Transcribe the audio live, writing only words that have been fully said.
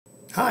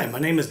Hi, my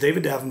name is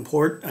David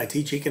Davenport. I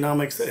teach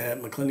economics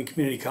at McLennan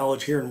Community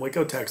College here in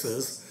Waco,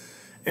 Texas.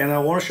 And I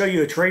want to show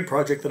you a trade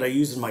project that I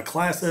use in my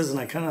classes, and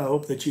I kind of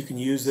hope that you can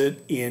use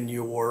it in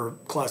your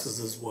classes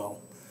as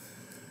well.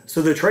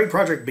 So the trade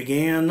project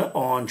began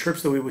on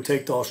trips that we would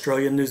take to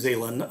Australia and New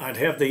Zealand. I'd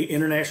have the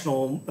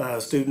international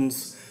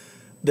students,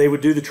 they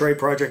would do the trade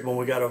project when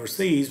we got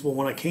overseas. Well,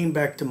 when I came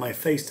back to my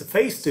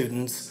face-to-face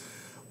students,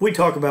 we'd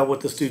talk about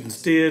what the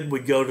students did.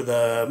 We'd go to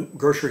the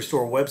grocery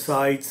store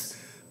websites.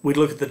 We'd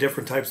look at the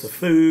different types of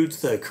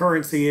foods, the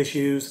currency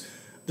issues.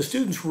 The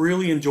students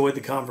really enjoyed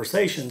the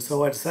conversation,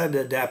 so I decided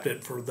to adapt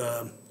it for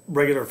the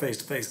regular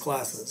face-to-face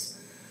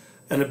classes.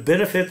 And a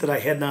benefit that I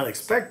had not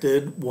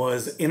expected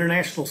was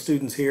international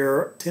students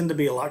here tend to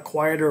be a lot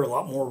quieter, a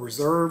lot more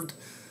reserved.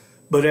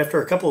 But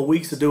after a couple of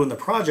weeks of doing the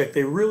project,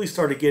 they really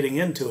started getting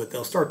into it.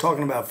 They'll start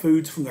talking about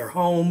foods from their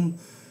home.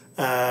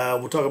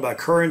 We'll talk about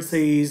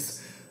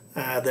currencies.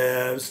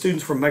 The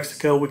students from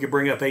Mexico, we could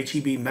bring up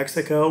HEB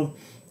Mexico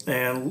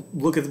and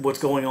look at what's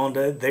going on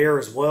there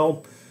as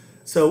well.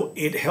 So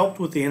it helped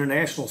with the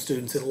international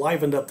students. It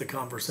livened up the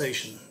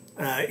conversation.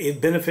 It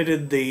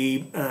benefited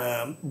the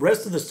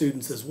rest of the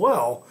students as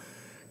well,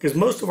 because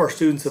most of our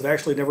students have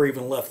actually never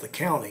even left the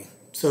county.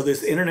 So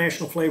this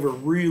international flavor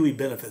really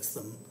benefits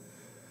them.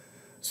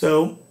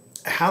 So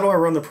how do I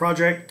run the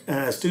project?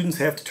 Students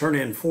have to turn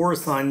in 4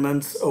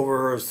 assignments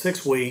over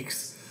 6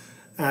 weeks.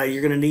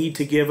 You're going to need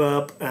to give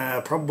up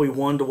probably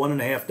 1 to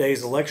 1.5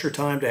 days of lecture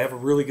time to have a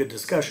really good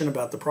discussion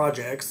about the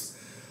projects.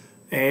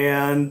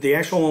 And the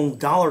actual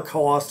dollar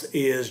cost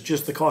is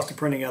just the cost of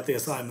printing out the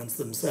assignments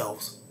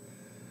themselves.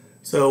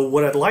 So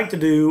what I'd like to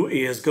do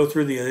is go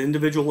through the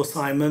individual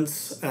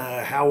assignments,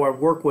 how I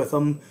work with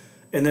them,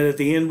 and then at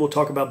the end we'll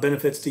talk about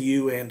benefits to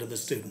you and to the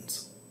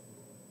students.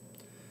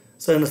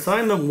 So in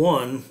assignment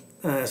 1,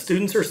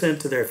 students are sent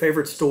to their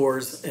favorite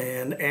stores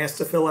and asked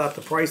to fill out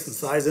the price and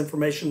size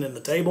information in the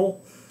table.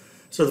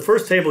 So the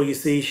first table you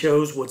see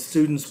shows what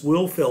students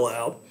will fill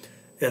out,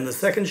 and the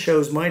second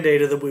shows my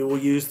data that we will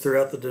use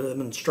throughout the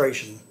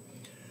demonstration.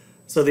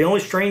 So the only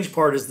strange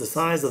part is the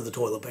size of the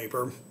toilet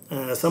paper.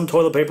 Some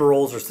toilet paper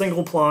rolls are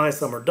single ply,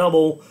 some are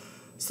double.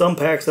 Some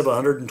packs have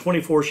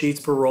 124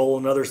 sheets per roll,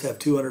 and others have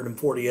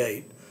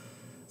 248.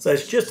 So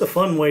it's just a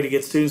fun way to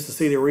get students to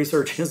see their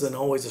research isn't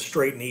always a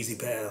straight and easy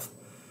path.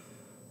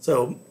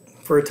 So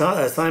for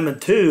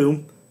assignment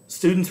 2,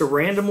 students are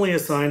randomly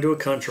assigned to a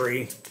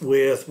country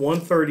with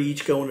 1/3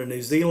 each going to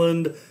New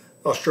Zealand,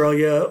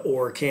 Australia,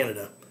 or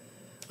Canada.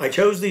 I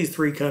chose these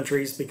 3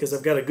 countries because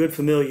I've got a good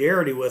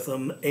familiarity with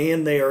them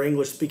and they are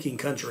English-speaking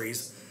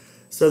countries,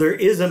 so there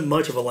isn't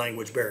much of a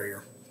language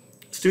barrier.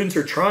 Students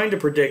are trying to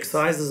predict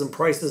sizes and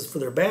prices for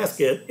their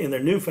basket in their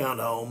newfound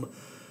home,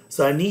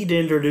 so I need to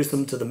introduce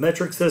them to the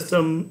metric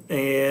system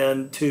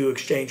and to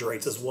exchange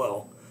rates as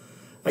well.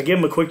 I give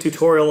them a quick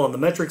tutorial on the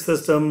metric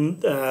system,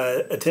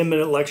 a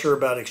 10-minute lecture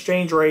about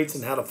exchange rates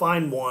and how to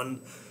find one,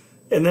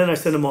 and then I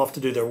send them off to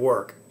do their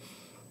work.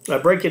 I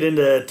break it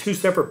into 2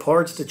 separate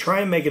parts to try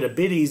and make it a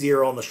bit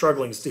easier on the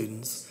struggling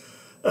students.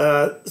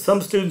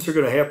 Some students are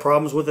going to have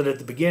problems with it at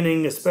the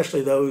beginning,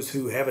 especially those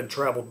who haven't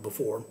traveled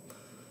before.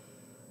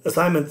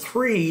 Assignment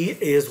 3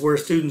 is where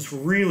students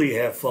really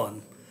have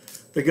fun.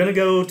 They're going to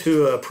go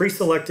to a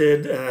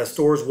pre-selected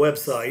store's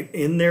website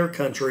in their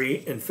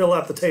country and fill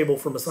out the table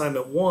from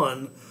assignment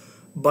 1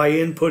 by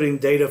inputting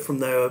data from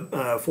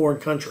the foreign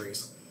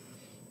countries.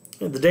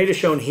 The data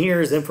shown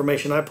here is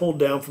information I pulled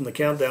down from the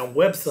Countdown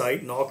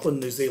website in Auckland,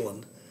 New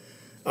Zealand.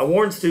 I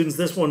warned students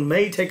this one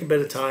may take a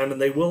bit of time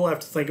and they will have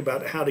to think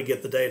about how to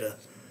get the data.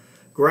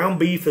 Ground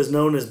beef is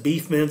known as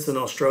beef mince in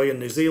Australia and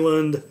New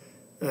Zealand.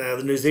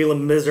 The New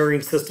Zealand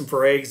measuring system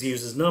for eggs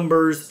uses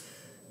numbers,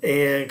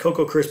 and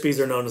Cocoa Krispies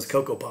are known as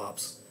Cocoa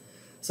Pops.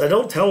 So I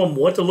don't tell them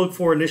what to look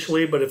for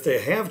initially, but if they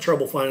have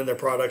trouble finding their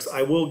products,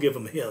 I will give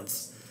them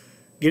hints.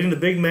 Getting the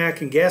Big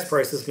Mac and gas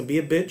prices can be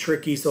a bit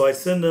tricky, so I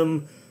send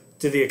them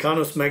to the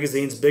Economist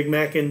magazine's Big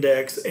Mac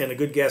Index and a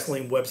Good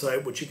Gasoline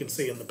website, which you can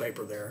see in the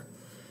paper there.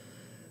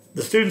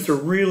 The students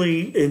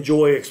really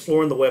enjoy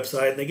exploring the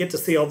website, and they get to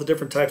see all the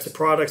different types of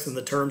products and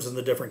the terms in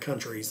the different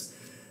countries.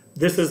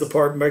 This is the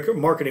part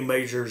marketing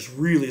majors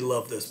really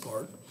love this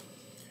part.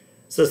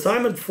 So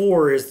assignment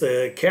 4 is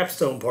the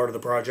capstone part of the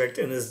project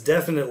and is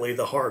definitely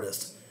the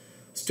hardest.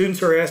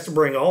 Students are asked to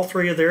bring all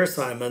 3 of their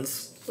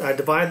assignments. I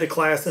divide the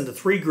class into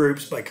 3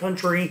 groups by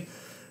country,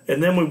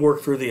 and then we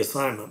work through the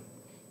assignment.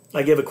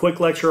 I give a quick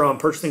lecture on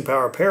purchasing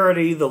power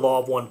parity, the law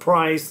of one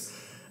price,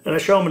 and I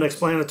show them an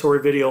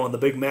explanatory video on the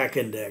Big Mac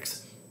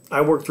Index.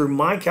 I work through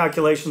my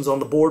calculations on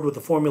the board with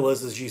the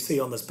formulas as you see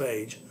on this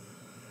page.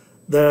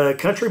 The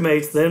country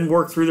mates then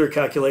work through their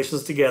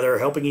calculations together,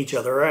 helping each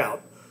other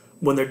out.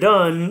 When they're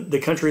done, the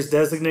countries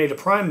designate a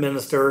prime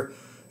minister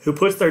who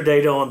puts their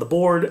data on the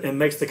board and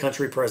makes the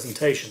country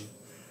presentation.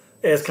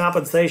 As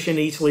compensation,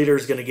 each leader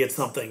is going to get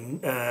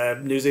something,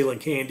 New Zealand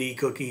candy,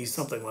 cookies,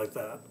 something like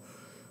that.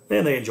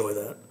 And they enjoy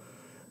that.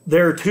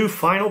 There are 2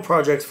 final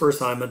projects for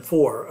assignment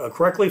 4, a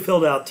correctly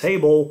filled out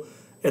table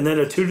and then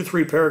a 2 to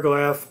 3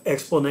 paragraph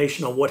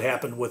explanation on what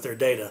happened with their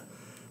data.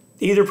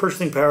 Either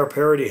purchasing power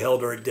parity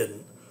held or it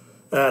didn't.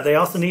 They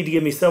also need to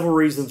give me several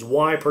reasons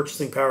why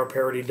purchasing power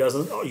parity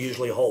doesn't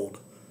usually hold.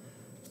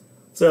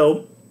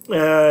 So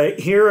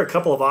here are a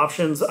couple of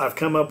options I've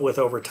come up with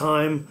over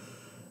time.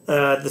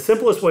 The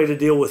simplest way to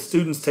deal with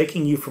students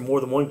taking you for more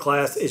than one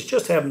class is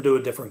just have them do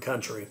a different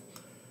country.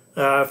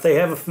 If they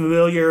have a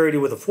familiarity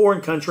with a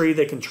foreign country,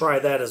 they can try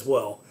that as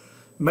well.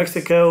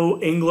 Mexico,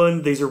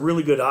 England, these are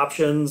really good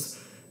options,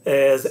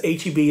 as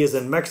HEB is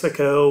in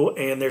Mexico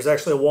and there's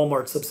actually a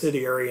Walmart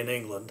subsidiary in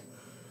England.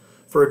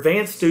 For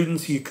advanced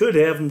students, you could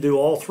have them do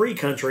all three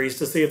countries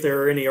to see if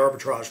there are any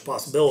arbitrage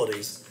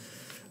possibilities.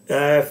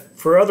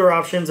 For other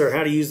options or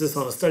how to use this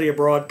on a study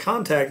abroad,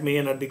 contact me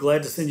and I'd be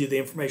glad to send you the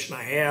information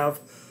I have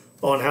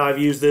on how I've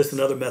used this and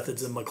other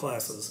methods in my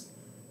classes.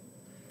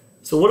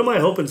 So what am I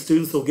hoping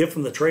students will get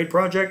from the trade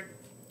project?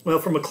 Well,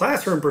 from a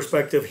classroom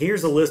perspective,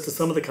 here's a list of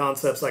some of the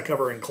concepts I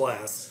cover in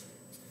class.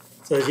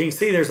 So as you can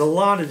see, there's a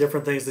lot of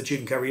different things that you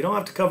can cover. You don't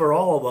have to cover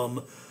all of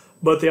them,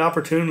 but the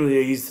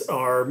opportunities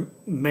are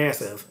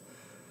massive.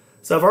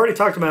 So I've already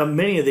talked about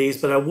many of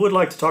these, but I would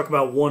like to talk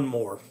about one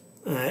more.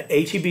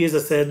 HEB, as I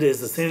said,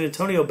 is a San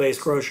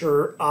Antonio-based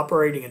grocer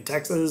operating in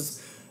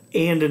Texas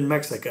and in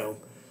Mexico.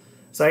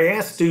 So I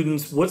asked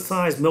students what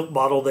size milk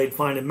bottle they'd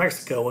find in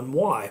Mexico and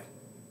why.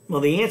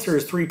 Well, the answer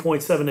is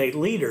 3.78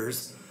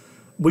 liters.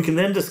 We can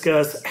then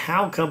discuss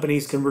how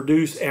companies can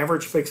reduce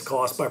average fixed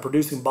costs by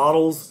producing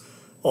bottles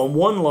on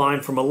one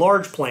line from a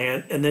large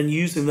plant and then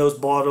using those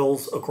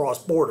bottles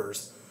across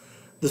borders.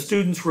 The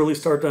students really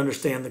start to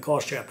understand the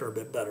cost chapter a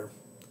bit better.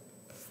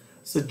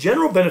 So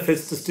general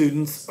benefits to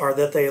students are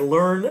that they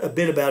learn a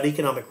bit about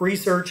economic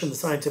research and the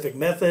scientific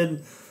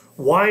method,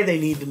 why they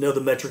need to know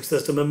the metric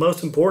system, and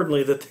most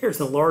importantly, that there's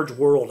a large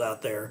world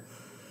out there.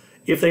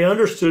 If they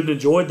understood and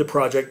enjoyed the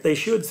project, they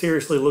should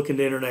seriously look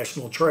into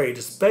international trade,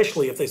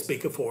 especially if they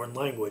speak a foreign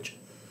language.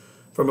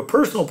 From a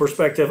personal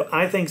perspective,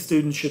 I think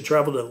students should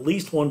travel to at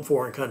least one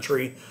foreign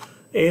country,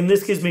 and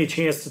this gives me a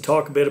chance to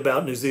talk a bit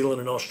about New Zealand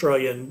and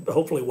Australia and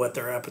hopefully whet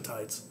their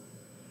appetites.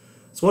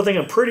 So one thing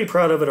I'm pretty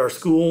proud of at our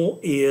school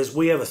is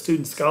we have a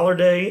Student Scholar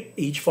Day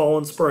each fall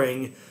and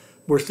spring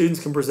where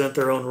students can present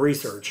their own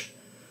research.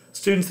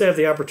 Students have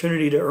the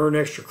opportunity to earn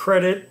extra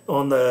credit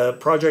on the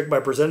project by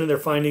presenting their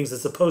findings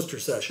as a poster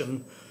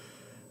session.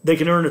 They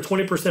can earn a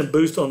 20%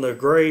 boost on their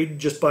grade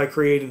just by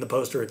creating the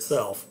poster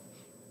itself.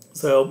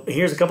 So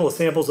here's a couple of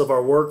samples of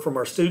our work from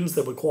our students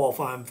that would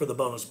qualify them for the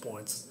bonus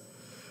points.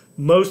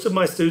 Most of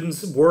my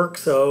students work,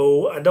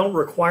 so I don't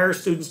require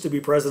students to be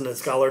present at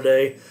Scholar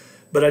Day,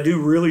 but I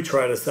do really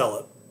try to sell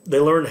it. They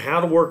learn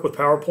how to work with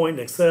PowerPoint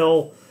and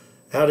Excel,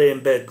 how to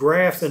embed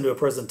graphs into a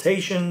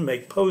presentation,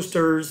 make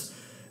posters,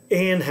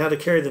 and how to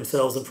carry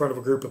themselves in front of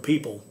a group of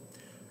people.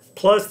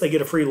 Plus, they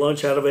get a free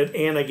lunch out of it,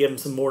 and I give them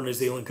some more New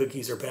Zealand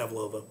cookies or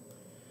pavlova.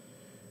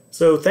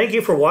 So thank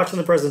you for watching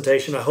the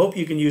presentation. I hope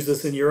you can use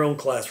this in your own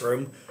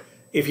classroom.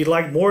 If you'd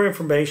like more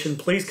information,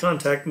 please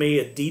contact me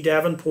at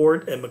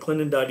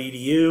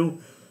ddavenport@mclennan.edu,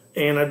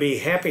 and I'd be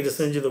happy to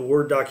send you the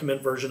Word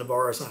document version of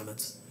our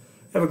assignments.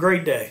 Have a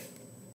great day.